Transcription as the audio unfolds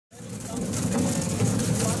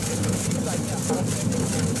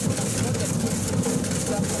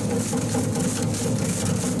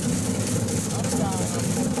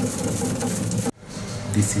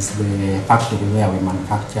this is the factory where we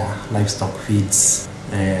manufacture livestock feeds.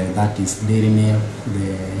 That is dairy meal,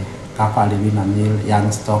 the Kapa Levina meal,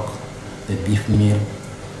 young stock, the beef meal,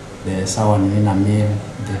 the sour Levina meal,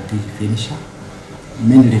 the pig finisher.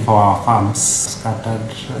 Mainly for our farms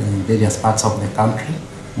scattered in various parts of the country.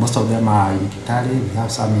 Most of them are in Kitale, we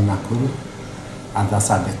have some in Nakuru, and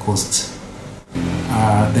that's at the coast.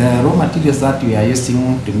 The raw materials that we are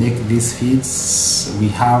using to make these feeds, we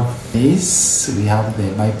have maize, we have the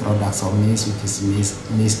byproducts of maize, which is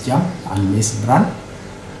maize germ and maize bran.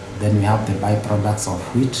 Then we have the byproducts of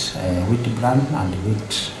wheat bran and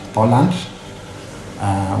wheat pollen.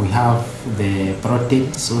 We have the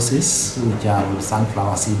protein sources, which are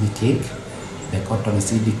sunflower seed cake, the cotton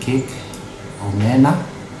seed cake, omena,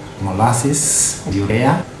 molasses,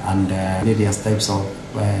 urea, and various types of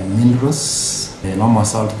minerals, the normal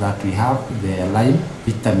salt that we have, the lime,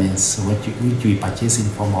 vitamins which we purchase in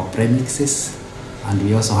form of premixes, and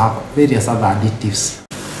we also have various other additives.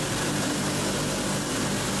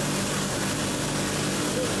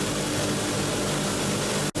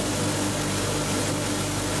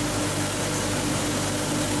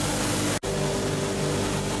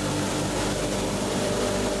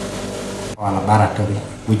 Our laboratory,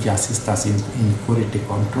 which assists us in quality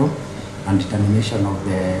control and determination of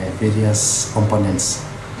the various components.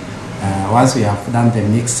 Once we have done the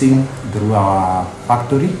mixing through our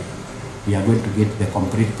factory, we are going to get the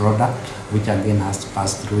complete product, which again has to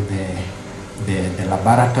pass through the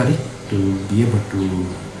laboratory to be able to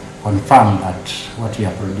confirm that what we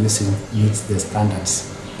are producing meets the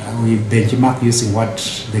standards. We benchmark using what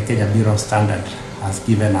the Kenya Bureau of Standard has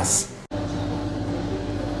given us.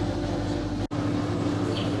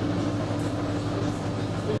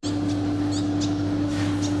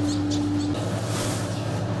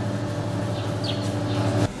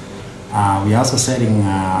 We are also selling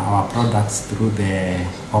our products through the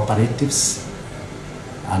cooperatives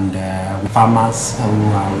and farmers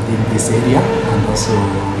who are within this area, and also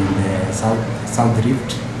in the South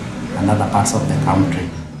Rift and other parts of the country.